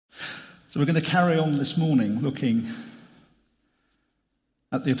So we're going to carry on this morning looking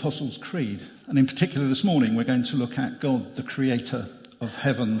at the Apostles' Creed. And in particular this morning, we're going to look at God, the creator of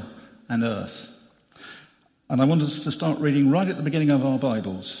heaven and earth. And I want us to start reading right at the beginning of our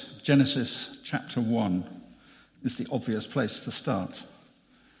Bibles. Genesis chapter 1 is the obvious place to start.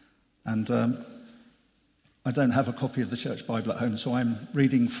 And I don't have a copy of the Church Bible at home, so I'm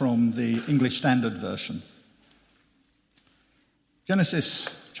reading from the English Standard Version. Genesis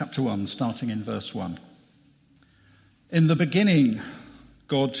chapter 1, starting in verse 1. In the beginning,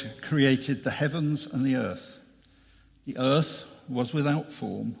 God created the heavens and the earth. The earth was without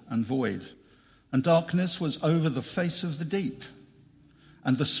form and void, and darkness was over the face of the deep,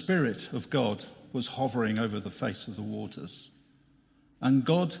 and the Spirit of God was hovering over the face of the waters. And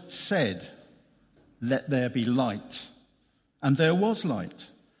God said, "Let there be light." And there was light,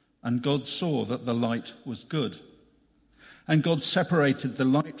 and God saw that the light was good. And God separated the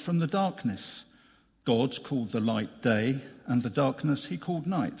light from the darkness. God called the light day, and the darkness he called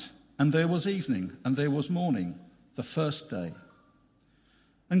night. And there was evening, and there was morning, the first day.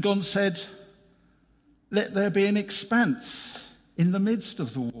 And God said, "Let there be an expanse in the midst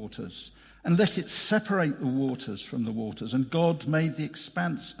of the waters, and let it separate the waters from the waters." And God made the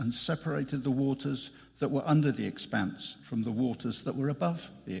expanse and separated the waters that were under the expanse from the waters that were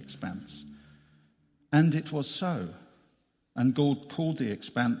above the expanse. And it was so. And God called the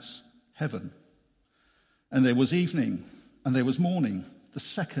expanse heaven. And there was evening, and there was morning, the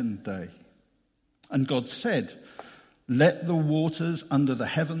second day. And God said, "Let the waters under the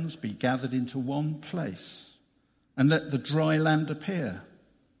heavens be gathered into one place, and let the dry land appear."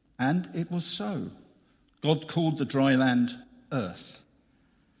 And it was so. God called the dry land earth.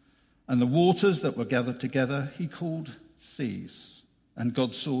 And the waters that were gathered together he called seas. And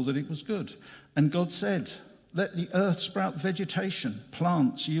God saw that it was good. And God said, "Let the earth sprout vegetation,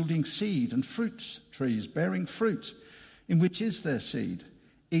 plants yielding seed, and fruit trees bearing fruit, in which is their seed,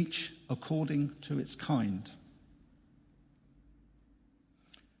 each according to its kind."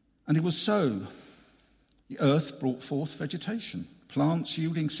 And it was so. The earth brought forth vegetation, plants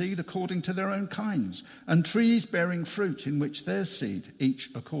yielding seed according to their own kinds, and trees bearing fruit in which their seed,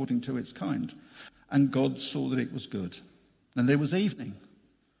 each according to its kind. And God saw that it was good. And there was evening,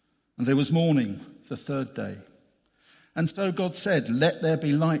 and there was morning, the third day. And so God said, "Let there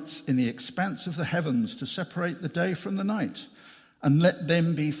be lights in the expanse of the heavens to separate the day from the night, and let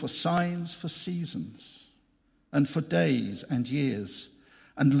them be for signs for seasons, and for days and years,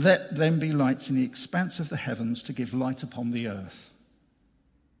 and let them be lights in the expanse of the heavens to give light upon the earth."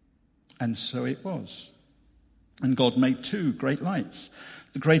 And so it was. And God made two great lights,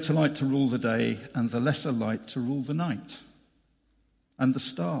 the greater light to rule the day, and the lesser light to rule the night, and the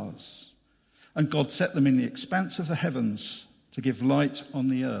stars. And God set them in the expanse of the heavens to give light on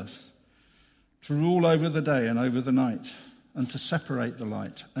the earth, to rule over the day and over the night, and to separate the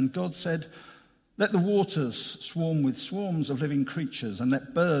light. And God said, "Let the waters swarm with swarms of living creatures, and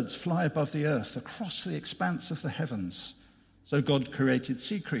let birds fly above the earth across the expanse of the heavens." So God created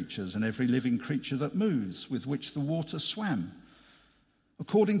sea creatures and every living creature that moves, with which the water swam,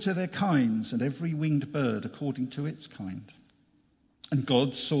 according to their kinds, and every winged bird according to its kind. And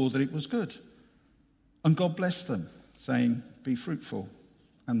God saw that it was good. And God blessed them, saying, "Be fruitful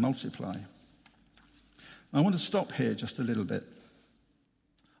and multiply." I want to stop here just a little bit.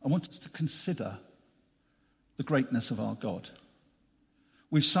 I want us to consider the greatness of our God.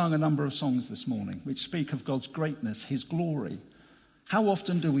 We've sung a number of songs this morning which speak of God's greatness, his glory. How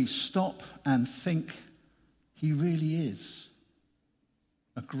often do we stop and think he really is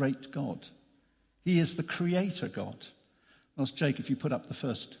a great God? He is the creator God. I'll ask Jake if you put up the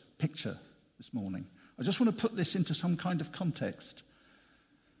first picture this morning. I just want to put this into some kind of context.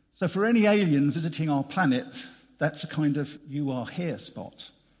 So for any alien visiting our planet, that's a kind of "you are here"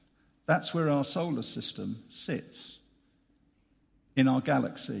 spot. That's where our solar system sits in our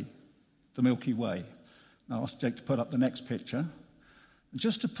galaxy, the Milky Way. Now I'll ask Jake to put up the next picture.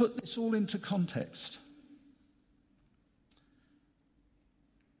 Just to put this all into context.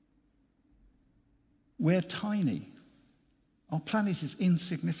 We're tiny. Our planet is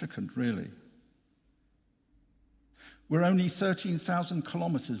insignificant, really. We're only 13,000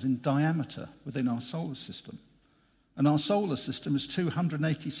 kilometers in diameter within our solar system. And our solar system is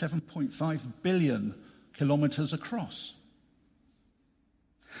 287.5 billion kilometers across.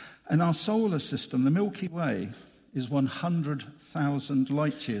 And our solar system, the Milky Way, is 100,000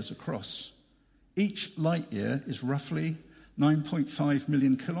 light years across. Each light year is roughly 9.5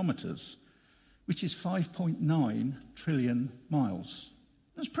 million kilometers, which is 5.9 trillion miles.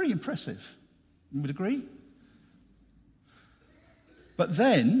 That's pretty impressive. You would agree? But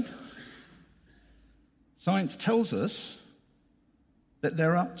then Science tells us that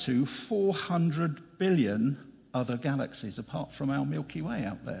there are up to 400 billion other galaxies apart from our Milky Way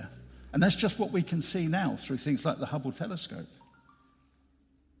out there. And that's just what we can see now through things like the Hubble telescope.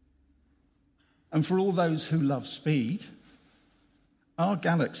 And for all those who love speed, our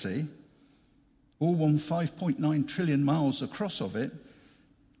galaxy, all 5.9 trillion miles across of it,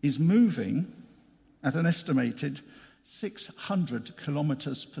 is moving at an estimated 600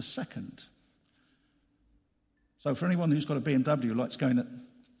 kilometers per second. So for anyone who's got a BMW who likes going at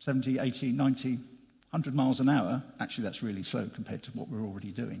 70, 80, 90, 100 miles an hour, actually that's really slow compared to what we're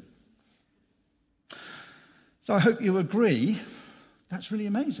already doing. So I hope you agree that's really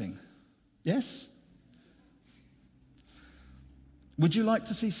amazing. Yes? Would you like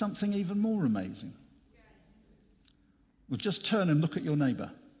to see something even more amazing? Yes. Well, just turn and look at your neighbour.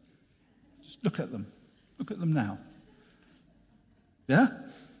 Just look at them. Look at them now. Yeah?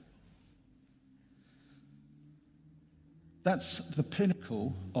 That's the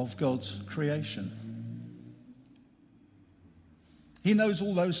pinnacle of God's creation. He knows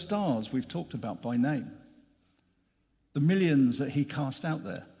all those stars we've talked about by name. The millions that he cast out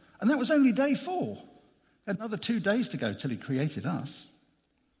there. And that was only day 4. Had another 2 days to go till he created us.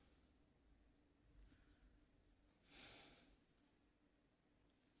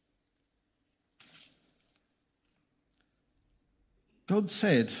 God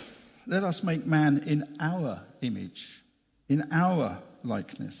said, let us make man in our image, in our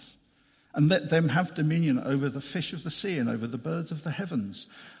likeness, and let them have dominion over the fish of the sea and over the birds of the heavens,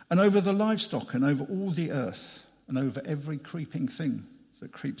 and over the livestock and over all the earth, and over every creeping thing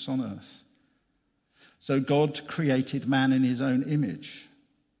that creeps on earth. So God created man in his own image.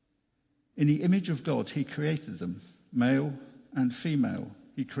 In the image of God, he created them, male and female,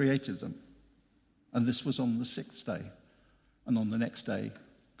 he created them. And this was on the 6th day. And on the next day,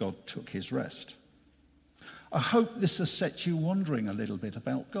 God took his rest. I hope this has set you wondering a little bit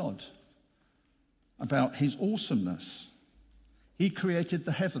about God, about his awesomeness. He created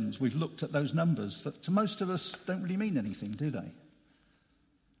the heavens. We've looked at those numbers that to most of us don't really mean anything, do they?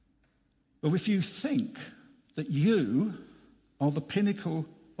 But if you think that you are the pinnacle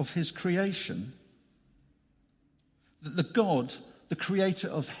of his creation, that the God, the creator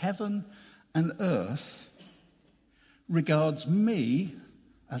of heaven and earth, regards me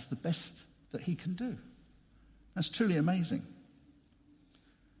as the best that he can do. That's truly amazing.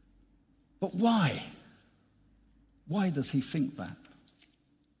 But why? Why does he think that?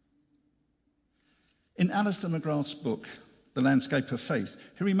 In Alistair McGrath's book, The Landscape of Faith,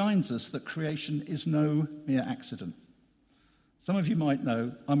 he reminds us that creation is no mere accident. Some of you might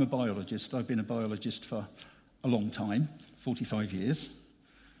know I'm a biologist. I've been a biologist for a long time, 45 years.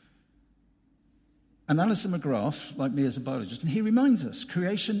 And Alistair McGrath, like me, is a biologist, and he reminds us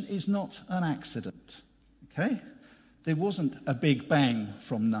creation is not an accident. Okay? There wasn't a big bang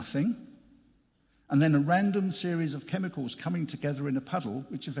from nothing, and then a random series of chemicals coming together in a puddle,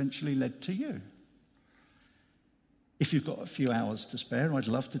 which eventually led to you. If you've got a few hours to spare, I'd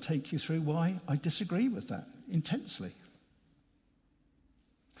love to take you through why I disagree with that intensely.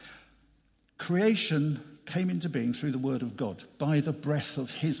 Creation came into being through the word of God, by the breath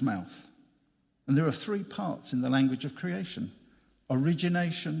of his mouth. And there are 3 parts in the language of creation: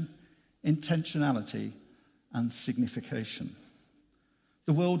 origination, intentionality, and signification.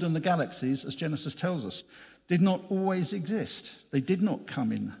 The world and the galaxies, as Genesis tells us, did not always exist. They did not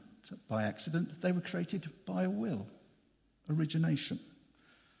come in by accident. They were created by a will, origination.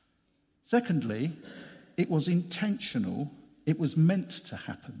 Secondly, it was intentional. It was meant to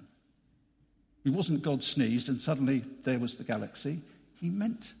happen. It wasn't God sneezed and suddenly there was the galaxy. He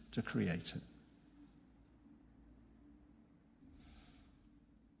meant to create it.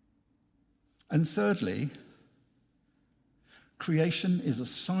 And thirdly, creation is a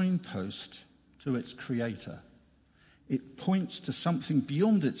signpost to its creator. It points to something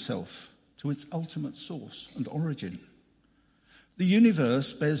beyond itself, to its ultimate source and origin. The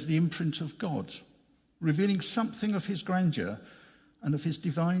universe bears the imprint of God, revealing something of his grandeur and of his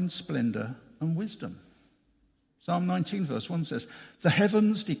divine splendor and wisdom. Psalm 19 verse 1 says, "The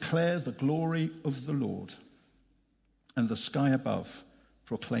heavens declare the glory of the Lord, and the sky above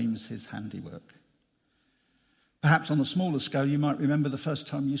proclaims his handiwork." Perhaps on a smaller scale, you might remember the first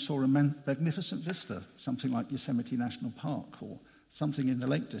time you saw a magnificent vista, something like Yosemite National Park or something in the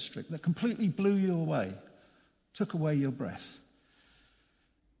Lake District that completely blew you away, took away your breath.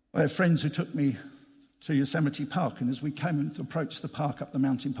 I have friends who took me to Yosemite Park, and as we came and approached the park up the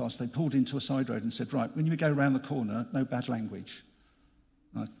mountain pass, they pulled into a side road and said, "Right, when you go around the corner, no bad language."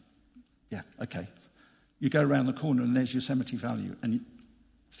 Yeah, okay. You go around the corner and there's Yosemite Valley, and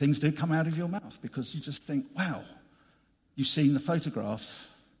things do come out of your mouth because you just think, wow, you've seen the photographs,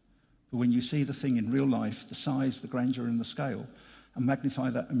 but when you see the thing in real life, the size, the grandeur, and the scale, and magnify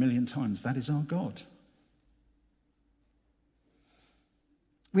that 1,000,000 times, that is our God.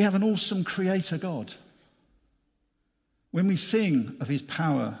 We have an awesome creator God. When we sing of his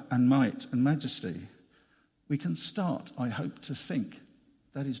power and might and majesty, we can start, I hope, to think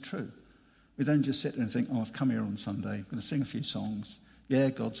that is true. We don't just sit there and think, oh, I've come here on Sunday, I'm going to sing a few songs. Yeah,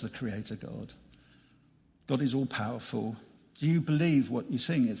 God's the creator God. God is all powerful. Do you believe what you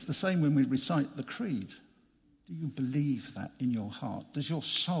sing? It's the same when we recite the creed. Do you believe that in your heart? Does your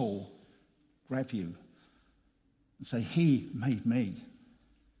soul grab you and say, he made me.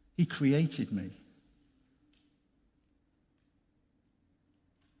 He created me.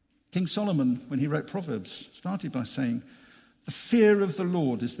 King Solomon, when he wrote Proverbs, started by saying, the fear of the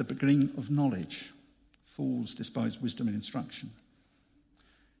Lord is the beginning of knowledge. Fools despise wisdom and instruction.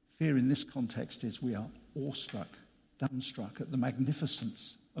 Fear in this context is we are awestruck, dumbstruck at the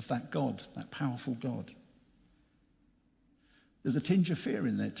magnificence of that God, that powerful God. There's a tinge of fear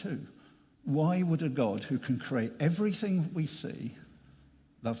in there too. Why would a God who can create everything we see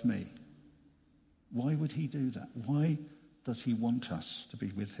love me? Why would he do that? Why does he want us to be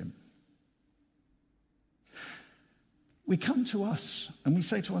with him? We come to us and we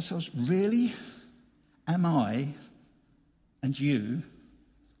say to ourselves, really? Am I and you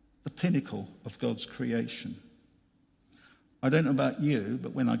the pinnacle of God's creation? I don't know about you,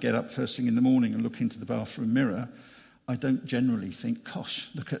 but when I get up first thing in the morning and look into the bathroom mirror, I don't generally think, gosh,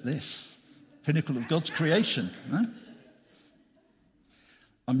 look at this. Pinnacle of God's creation. Huh?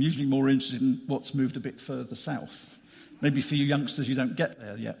 I'm usually more interested in what's moved a bit further south. Maybe for you youngsters, you don't get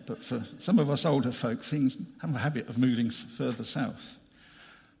there yet, but for some of us older folk, things have a habit of moving further south.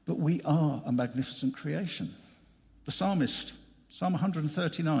 But we are a magnificent creation. The psalmist, Psalm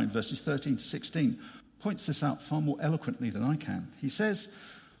 139, verses 13 to 16, points this out far more eloquently than I can. He says,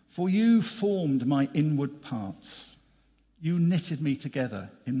 for you formed my inward parts. You knitted me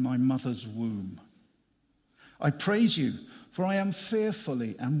together in my mother's womb. I praise you, for I am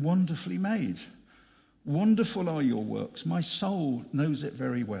fearfully and wonderfully made. Wonderful are your works. My soul knows it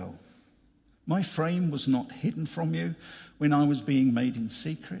very well. My frame was not hidden from you when I was being made in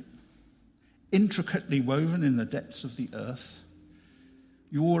secret, intricately woven in the depths of the earth.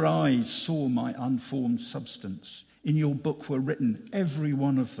 Your eyes saw my unformed substance. In your book were written, every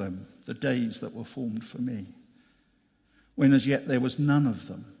one of them, the days that were formed for me, when as yet there was none of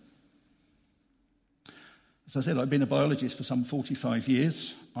them. As I said, I've been a biologist for some 45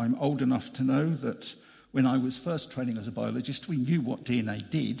 years. I'm old enough to know that when I was first training as a biologist, we knew what DNA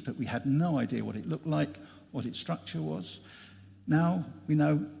did, but we had no idea what it looked like, what its structure was. Now we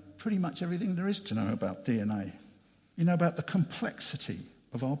know pretty much everything there is to know about DNA. You know about the complexity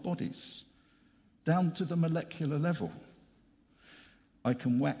of our bodies, down to the molecular level. I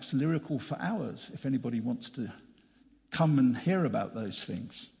can wax lyrical for hours if anybody wants to come and hear about those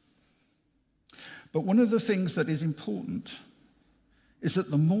things. But one of the things that is important is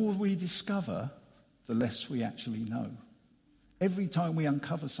that the more we discover, the less we actually know. Every time we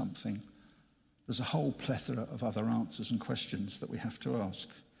uncover something, there's a whole plethora of other answers and questions that we have to ask.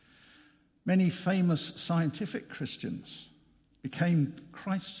 Many famous scientific Christians became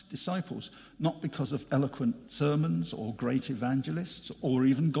Christ's disciples not because of eloquent sermons or great evangelists or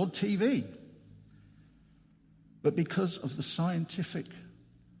even God TV, but because of the scientific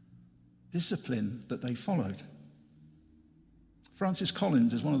discipline that they followed. Francis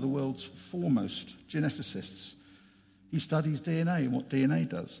Collins is one of the world's foremost geneticists. He studies DNA and what DNA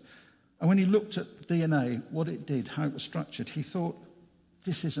does. And when he looked at DNA, what it did, how it was structured, he thought,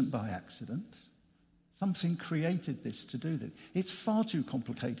 this isn't by accident. Something created this to do this. It's far too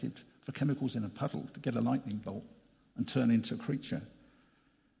complicated for chemicals in a puddle to get a lightning bolt and turn into a creature.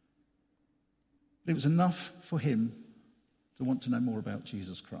 But it was enough for him to want to know more about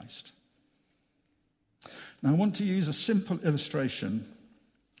Jesus Christ. Now, I want to use a simple illustration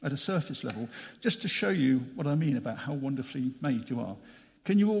at a surface level just to show you what I mean about how wonderfully made you are.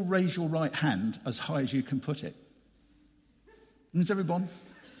 Can you all raise your right hand as high as you can put it? Is everyone?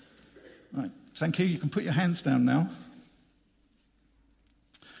 Right, thank you. You can put your hands down now.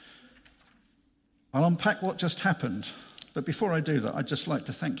 I'll unpack what just happened. But before I do that, I'd just like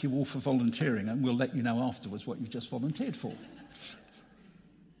to thank you all for volunteering, and we'll let you know afterwards what you've just volunteered for.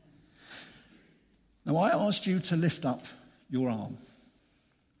 Now, I asked you to lift up your arm.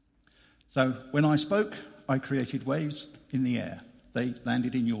 So when I spoke, I created waves in the air. They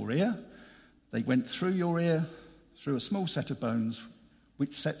landed in your ear. They went through your ear, through a small set of bones,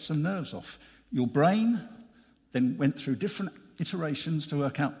 which set some nerves off. Your brain then went through different iterations to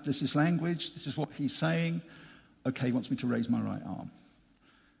work out this is language, this is what he's saying. Okay, he wants me to raise my right arm.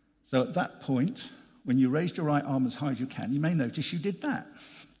 So at that point, when you raised your right arm as high as you can, you may notice you did that.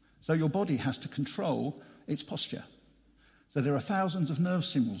 So your body has to control its posture. So there are thousands of nerve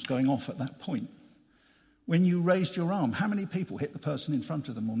signals going off at that point. When you raised your arm, how many people hit the person in front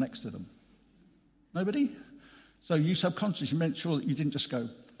of them or next to them? Nobody? So you subconsciously made sure that you didn't just go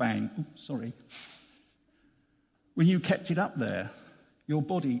bang, oops, sorry. When you kept it up there, your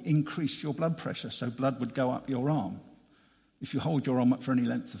body increased your blood pressure, so blood would go up your arm. If you hold your arm up for any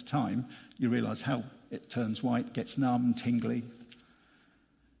length of time, you realize how it turns white, gets numb, tingly.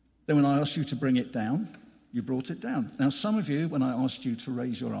 Then when I asked you to bring it down, you brought it down. Now, some of you, when I asked you to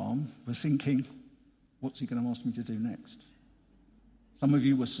raise your arm, were thinking, what's he going to ask me to do next? Some of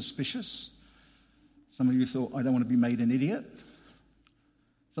you were suspicious. Some of you thought, I don't want to be made an idiot.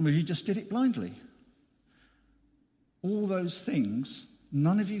 Some of you just did it blindly. All those things,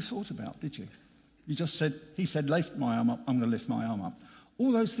 none of you thought about, did you? You just said, he said, lift my arm up, I'm going to lift my arm up.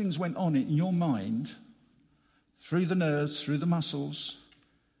 All those things went on in your mind, through the nerves, through the muscles,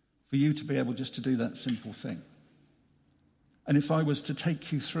 for you to be able just to do that simple thing. And if I was to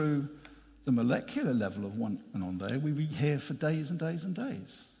take you through the molecular level of one and on there, we'd be here for days and days and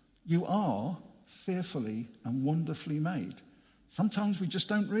days. You are fearfully and wonderfully made. Sometimes we just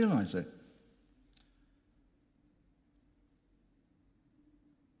don't realize it.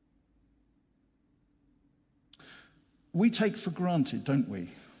 We take for granted, don't we,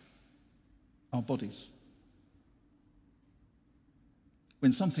 our bodies.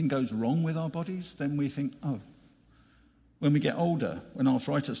 When something goes wrong with our bodies, then we think, oh, when we get older, when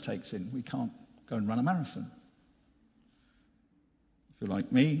arthritis takes in, we can't go and run a marathon. If you're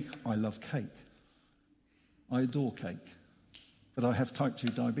like me, I love cake. I adore cake. But I have type 2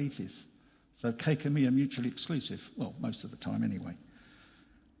 diabetes. So cake and me are mutually exclusive. Well, most of the time anyway.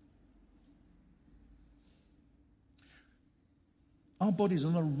 Our bodies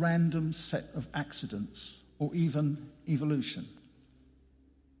are not a random set of accidents or even evolution.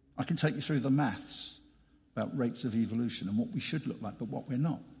 I can take you through the maths about rates of evolution and what we should look like, but what we're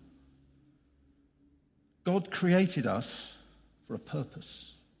not. God created us for a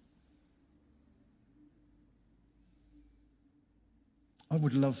purpose. I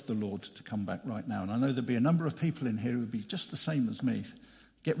would love the Lord to come back right now, and I know there'd be a number of people in here who would be just the same as me.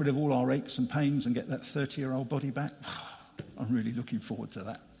 Get rid of all our aches and pains and get that 30-year-old body back. I'm really looking forward to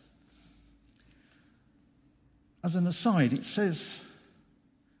that. As an aside, it says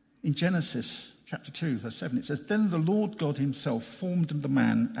in Genesis chapter 2, verse 7, it says, "Then the Lord God himself formed the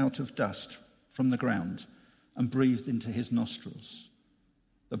man out of dust from the ground and breathed into his nostrils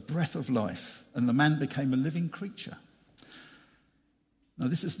the breath of life, and the man became a living creature." Now,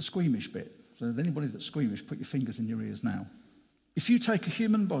 this is the squeamish bit. So anybody that's squeamish, put your fingers in your ears now. If you take a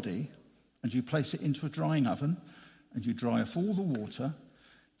human body and you place it into a drying oven and you dry off all the water,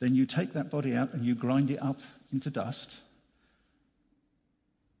 then you take that body out and you grind it up into dust,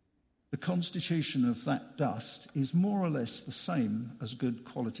 the constitution of that dust is more or less the same as good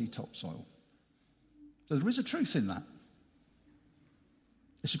quality topsoil. So there is a truth in that.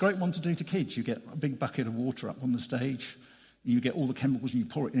 It's a great one to do to kids. You get a big bucket of water up on the stage, and you get all the chemicals and you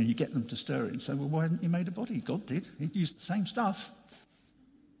pour it in and you get them to stir it and say, well, why hadn't you made a body? God did. He used the same stuff.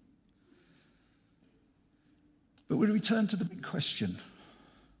 But we return to the big question.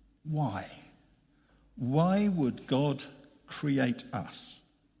 Why? Why would God create us?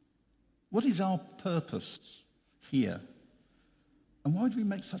 What is our purpose here? And why do we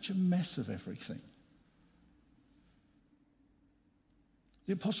make such a mess of everything?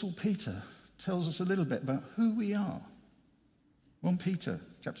 The Apostle Peter tells us a little bit about who we are. 1 Peter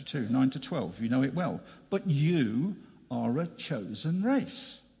chapter 2, 9 to 12, you know it well. But you are a chosen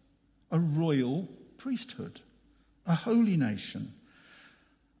race, a royal priesthood, a holy nation,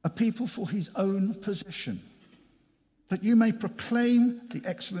 a people for his own possession, that you may proclaim the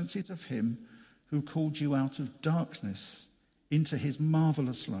excellencies of him who called you out of darkness into his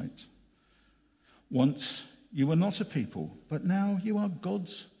marvelous light. Once you were not a people, but now you are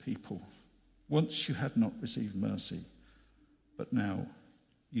God's people. Once you had not received mercy, but now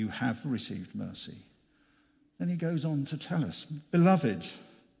you have received mercy. Then he goes on to tell us, "Beloved,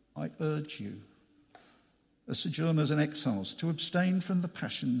 I urge you, as sojourners and exiles, to abstain from the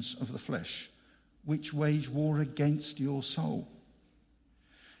passions of the flesh, which wage war against your soul.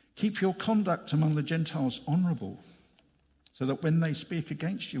 Keep your conduct among the Gentiles honorable, so that when they speak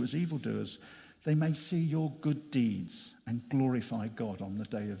against you as evildoers, they may see your good deeds and glorify God on the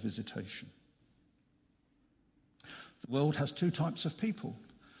day of visitation." The world has two types of people.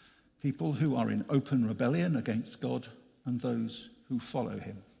 People who are in open rebellion against God and those who follow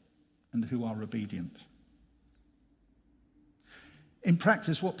him and who are obedient. In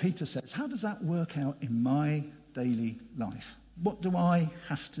practice, what Peter says, how does that work out in my daily life? What do I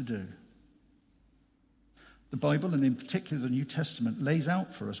have to do? The Bible, and in particular the New Testament, lays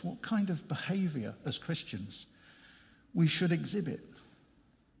out for us what kind of behavior as Christians we should exhibit.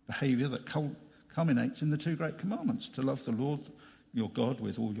 Behavior that culminates in the two great commandments: to love the Lord your God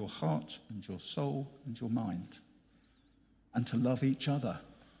with all your heart and your soul and your mind, and to love each other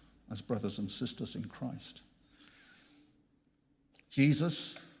as brothers and sisters in Christ.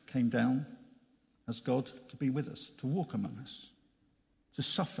 Jesus came down as God to be with us, to walk among us, to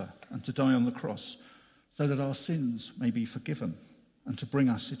suffer and to die on the cross so that our sins may be forgiven and to bring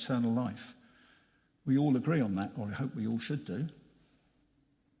us eternal life. We all agree on that, or I hope we all should do.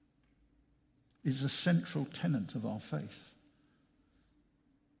 It is a central tenet of our faith.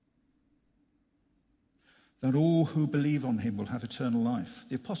 That all who believe on him will have eternal life.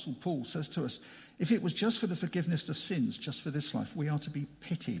 The Apostle Paul says to us, if it was just for the forgiveness of sins, just for this life, we are to be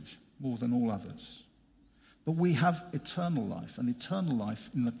pitied more than all others. But we have eternal life, and eternal life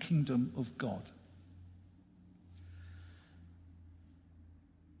in the kingdom of God.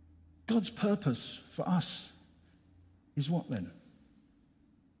 God's purpose for us is what then?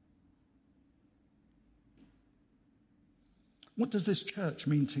 What does this church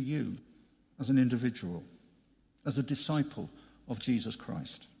mean to you as an individual, as a disciple of Jesus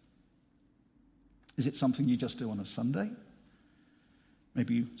Christ? Is it something you just do on a Sunday?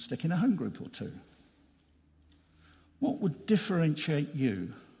 Maybe you stick in a home group or two. What would differentiate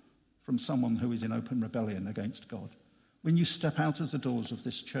you from someone who is in open rebellion against God? When you step out of the doors of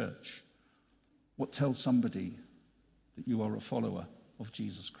this church, what tells somebody that you are a follower of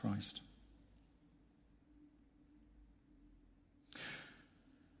Jesus Christ?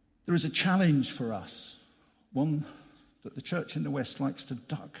 There is a challenge for us, one that the church in the West likes to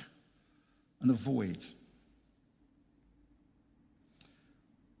duck and avoid.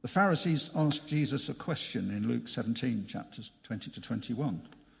 The Pharisees asked Jesus a question in Luke 17, chapters 20 to 21.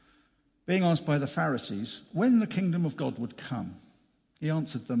 Being asked by the Pharisees when the kingdom of God would come, he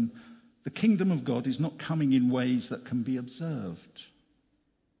answered them, the kingdom of God is not coming in ways that can be observed.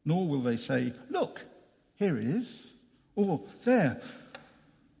 Nor will they say, look, here it is, or there.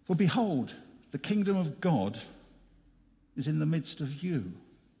 For behold, the kingdom of God is in the midst of you.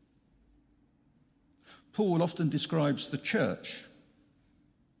 Paul often describes the church,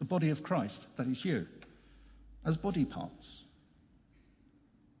 the body of Christ, that is you, as body parts.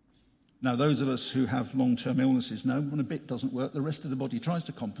 Now, those of us who have long-term illnesses know when a bit doesn't work, the rest of the body tries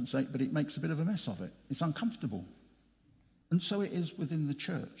to compensate, but it makes a bit of a mess of it. It's uncomfortable. And so it is within the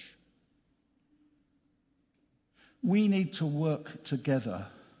church. We need to work together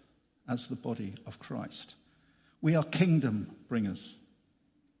as the body of Christ. We are kingdom bringers.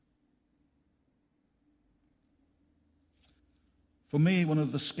 For me, one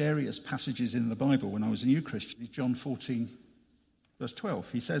of the scariest passages in the Bible when I was a new Christian is John 14, verse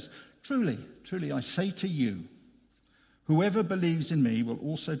 12. He says, truly, truly, I say to you, whoever believes in me will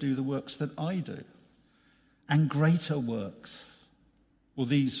also do the works that I do, and greater works, or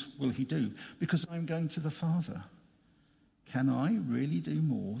these will he do, because I'm going to the Father. Can I really do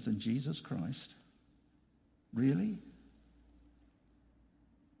more than Jesus Christ? Really?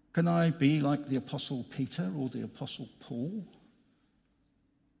 Can I be like the Apostle Peter or the Apostle Paul?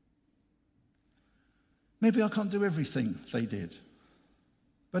 Maybe I can't do everything they did.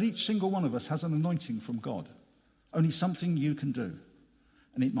 But each single one of us has an anointing from God. Only something you can do.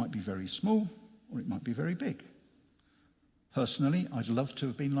 And it might be very small or it might be very big. Personally, I'd love to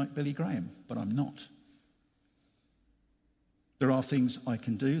have been like Billy Graham, but I'm not. There are things I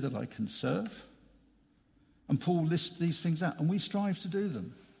can do that I can serve. And Paul lists these things out, and we strive to do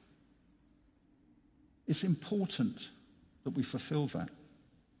them. It's important that we fulfill that.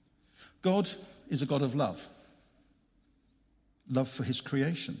 God is a God of love. Love for his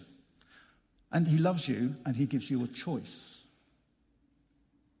creation. And he loves you, and he gives you a choice.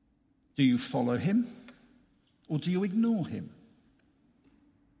 Do you follow him, or do you ignore him?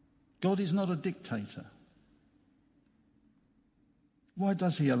 God is not a dictator. Why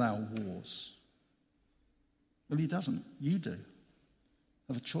does he allow wars? Well, he doesn't. You do.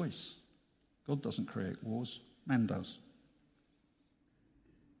 Have a choice. God doesn't create wars. Man does.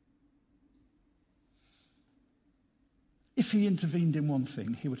 If he intervened in one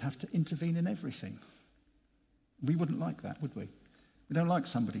thing, he would have to intervene in everything. We wouldn't like that, would we? We don't like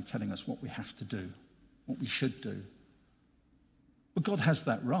somebody telling us what we have to do, what we should do. But God has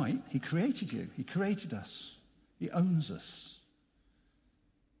that right. He created you. He created us. He owns us.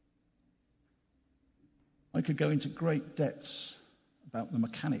 I could go into great depths about the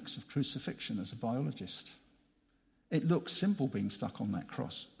mechanics of crucifixion as a biologist. It looks simple being stuck on that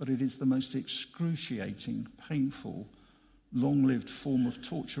cross, but it is the most excruciating, painful, long-lived form of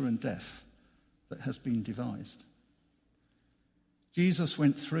torture and death that has been devised. Jesus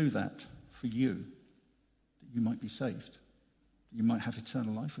went through that for you, that you might be saved, that you might have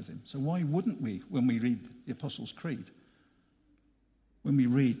eternal life with him. So why wouldn't we, when we read the Apostles' Creed, when we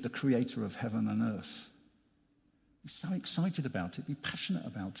read the creator of heaven and earth, be so excited about it, be passionate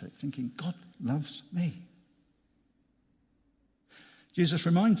about it, thinking, God loves me. Jesus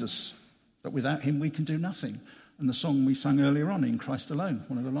reminds us that without him we can do nothing. And the song we sang earlier on, In Christ Alone,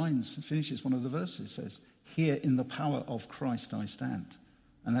 one of the lines finishes one of the verses, says, "Here in the power of Christ I stand."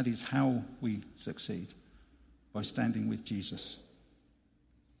 And that is how we succeed, by standing with Jesus.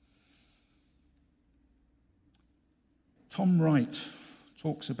 Tom Wright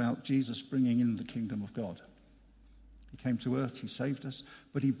talks about Jesus bringing in the kingdom of God. He came to earth, he saved us,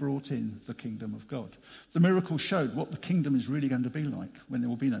 but he brought in the kingdom of God. The miracle showed what the kingdom is really going to be like when there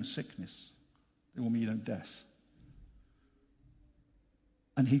will be no sickness, there will be no death.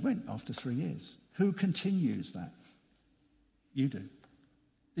 And he went after 3 years. Who continues that? You do.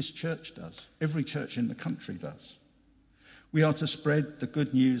 This church does. Every church in the country does. We are to spread the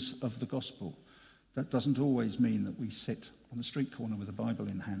good news of the gospel. That doesn't always mean that we sit on the street corner with a Bible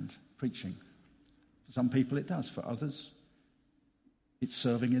in hand, preaching. For some people it does. For others, it's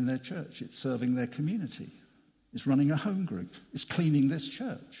serving in their church. It's serving their community. It's running a home group. It's cleaning this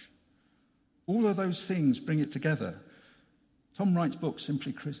church. All of those things bring it together. Tom Wright's book,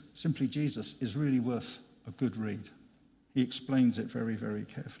 Simply Jesus, is really worth a good read. He explains it very, very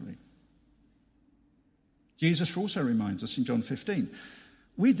carefully. Jesus also reminds us in John 15,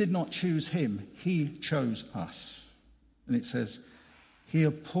 we did not choose him, he chose us. And it says, he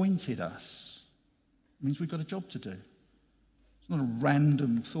appointed us. It means we've got a job to do. It's not a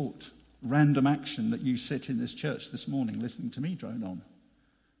random thought, random action that you sit in this church this morning listening to me drone on.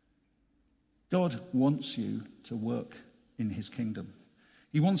 God wants you to work in his kingdom.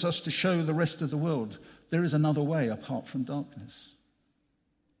 He wants us to show the rest of the world there is another way apart from darkness.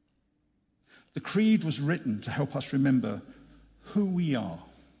 The Creed was written to help us remember who we are,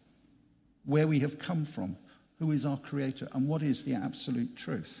 where we have come from, who is our Creator, and what is the absolute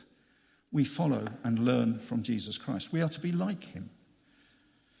truth. We follow and learn from Jesus Christ. We are to be like him.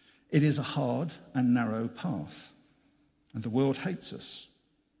 It is a hard and narrow path, and the world hates us.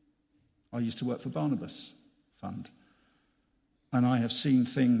 I used to work for Barnabas Fund, and I have seen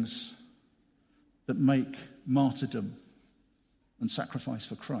things that make martyrdom and sacrifice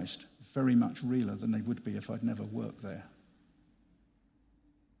for Christ very much realer than they would be if I'd never worked there.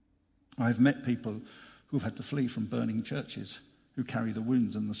 I've met people who've had to flee from burning churches, who carry the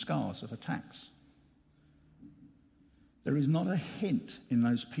wounds and the scars of attacks. There is not a hint in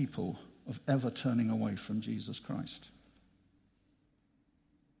those people of ever turning away from Jesus Christ.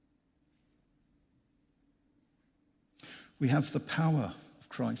 We have the power of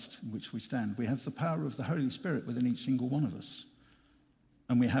Christ in which we stand. We have the power of the Holy Spirit within each single one of us.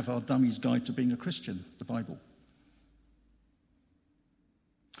 And we have our dummy's guide to being a Christian, the Bible.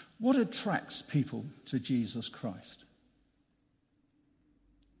 What attracts people to Jesus Christ?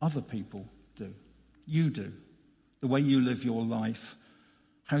 Other people do. You do. The way you live your life,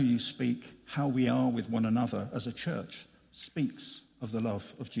 how you speak, how we are with one another as a church speaks of the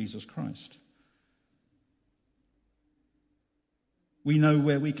love of Jesus Christ. We know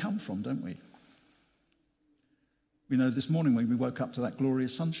where we come from, don't we? We know this morning when we woke up to that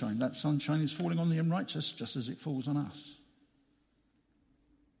glorious sunshine, that sunshine is falling on the unrighteous just as it falls on us.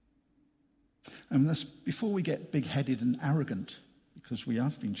 And that's before we get big-headed and arrogant, because we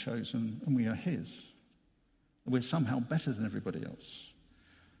have been chosen and we are his. We're somehow better than everybody else.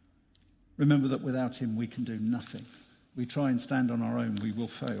 Remember that without him we can do nothing. We try and stand on our own, we will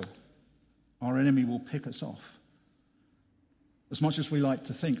fail. Our enemy will pick us off. As much as we like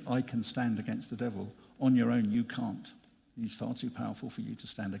to think, I can stand against the devil, on your own you can't. He's far too powerful for you to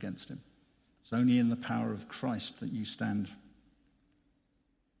stand against him. It's only in the power of Christ that you stand.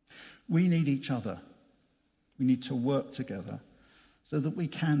 We need each other. We need to work together so that we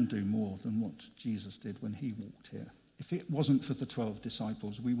can do more than what Jesus did when he walked here. If it wasn't for the 12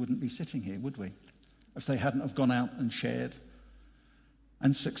 disciples, we wouldn't be sitting here, would we? If they hadn't have gone out and shared,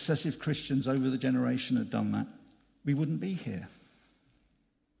 and successive Christians over the generation had done that, we wouldn't be here.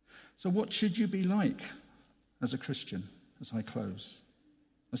 So what should you be like as a Christian, as I close?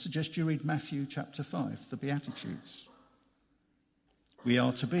 I suggest you read Matthew chapter 5, the Beatitudes. We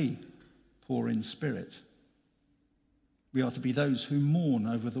are to be poor in spirit. We are to be those who mourn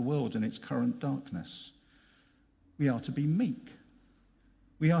over the world in its current darkness. We are to be meek.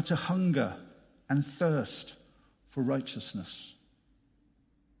 We are to hunger and thirst for righteousness.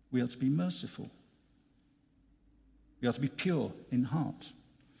 We are to be merciful. We are to be pure in heart.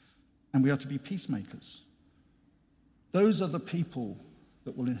 And we are to be peacemakers. Those are the people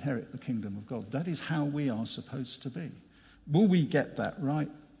that will inherit the kingdom of God. That is how we are supposed to be. Will we get that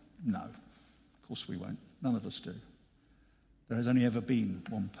right? No. Of course we won't. None of us do. There has only ever been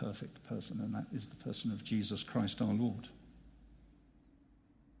one perfect person, and that is the person of Jesus Christ our Lord.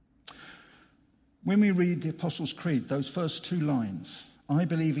 When we read the Apostles' Creed, those first two lines, I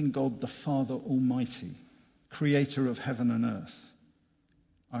believe in God the Father Almighty, creator of heaven and earth.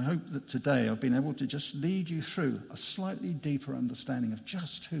 I hope that today I've been able to just lead you through a slightly deeper understanding of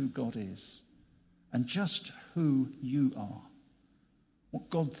just who God is and just who you are, what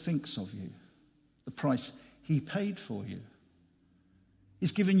God thinks of you, the price he paid for you.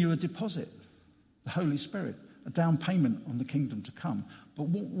 He's given you a deposit, the Holy Spirit, a down payment on the kingdom to come. But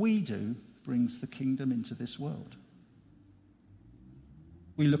what we do brings the kingdom into this world.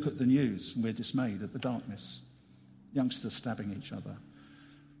 We look at the news and we're dismayed at the darkness, youngsters stabbing each other,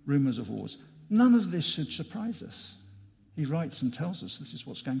 rumours of wars. None of this should surprise us. He writes and tells us this is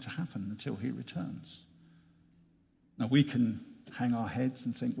what's going to happen until he returns. Now we can hang our heads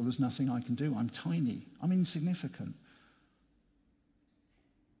and think, well, there's nothing I can do. I'm tiny. I'm insignificant.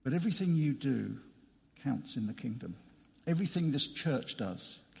 But everything you do counts in the kingdom. Everything this church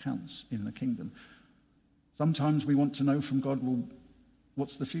does counts in the kingdom. Sometimes we want to know from God, well,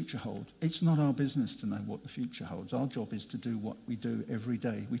 what's the future hold? It's not our business to know what the future holds. Our job is to do what we do every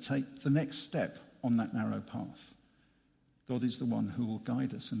day. We take the next step on that narrow path. God is the one who will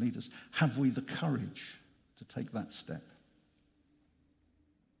guide us and lead us. Have we the courage to take that step?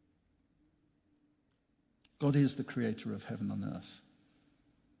 God is the creator of heaven and earth.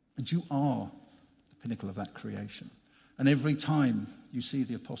 And you are the pinnacle of that creation. And every time you see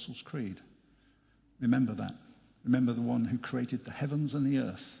the Apostles' Creed, remember that. Remember the one who created the heavens and the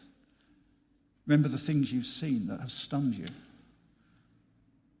earth. Remember the things you've seen that have stunned you.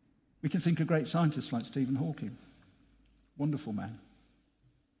 We can think of great scientists like Stephen Hawking. Wonderful man.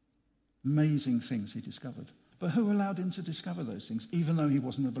 Amazing things he discovered. But who allowed him to discover those things, even though he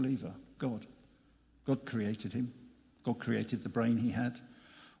wasn't a believer? God. God created him. God created the brain he had,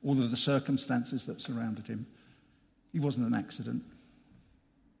 all of the circumstances that surrounded him. He wasn't an accident.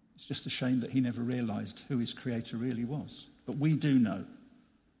 It's just a shame that he never realized who his creator really was. But we do know.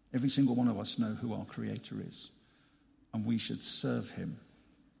 Every single one of us know who our creator is. And we should serve him.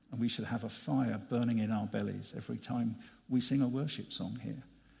 And we should have a fire burning in our bellies every time we sing a worship song here.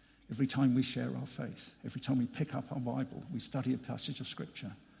 Every time we share our faith. Every time we pick up our Bible, we study a passage of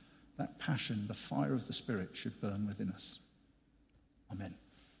Scripture. That passion, the fire of the Spirit should burn within us. Amen.